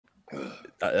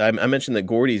I mentioned that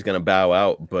Gordy's going to bow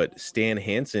out, but Stan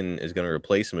Hansen is going to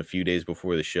replace him a few days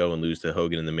before the show and lose to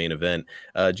Hogan in the main event.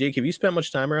 Jake, have you spent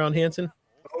much time around Hansen?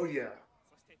 Oh yeah.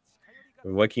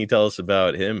 What can you tell us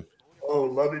about him? Oh,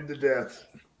 love him to death.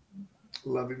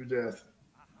 Love him to death.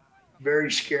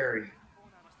 Very scary.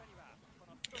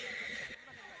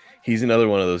 He's another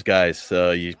one of those guys.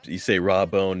 You say raw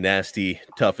bone, nasty,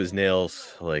 tough as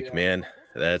nails. Like, Yeah. man,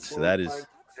 Both that times is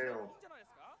nailed.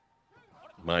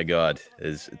 my God,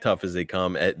 as tough as they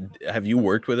come. Have you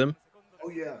worked with him? Oh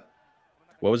yeah.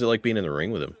 What was it like being in the ring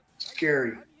with him?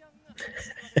 Scary.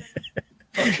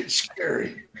 Fucking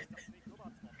scary.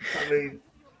 I mean,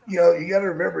 you got to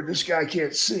remember this guy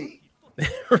can't see.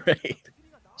 Right.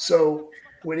 So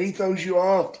when he throws you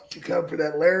off to come for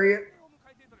that lariat,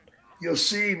 you'll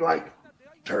see him like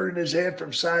turning his head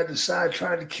from side to side,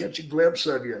 trying to catch a glimpse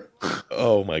of you.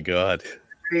 Oh my God.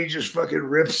 He just fucking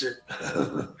rips it.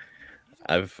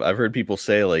 I've heard people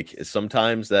say like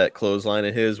sometimes that clothesline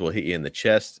of his will hit you in the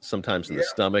chest, sometimes in Yeah, the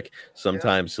stomach, yeah,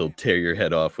 sometimes he'll tear your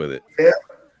head off with it. yeah.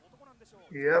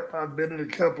 Yep, I've been in a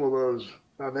couple of those.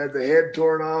 I've had the head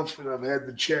torn off and I've had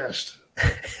the chest.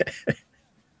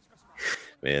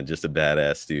 Man, just a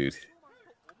badass dude.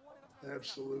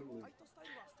 Absolutely.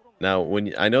 Now,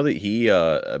 I know that he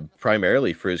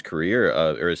primarily for his career,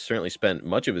 or has certainly spent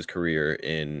much of his career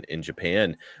in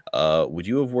Japan. Would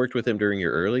you have worked with him during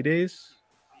your early days?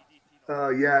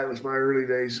 Yeah, it was my early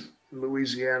days in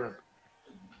Louisiana.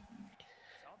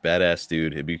 Badass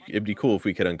dude. It'd be cool if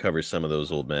we could uncover some of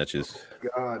those old matches.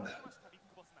 God,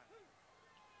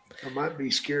 I might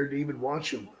be scared to even watch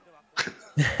them.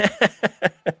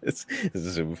 This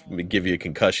is give you a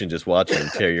concussion just watching him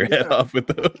tear your head Yeah, off with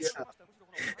those. yeah.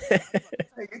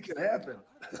 Hey, it could happen.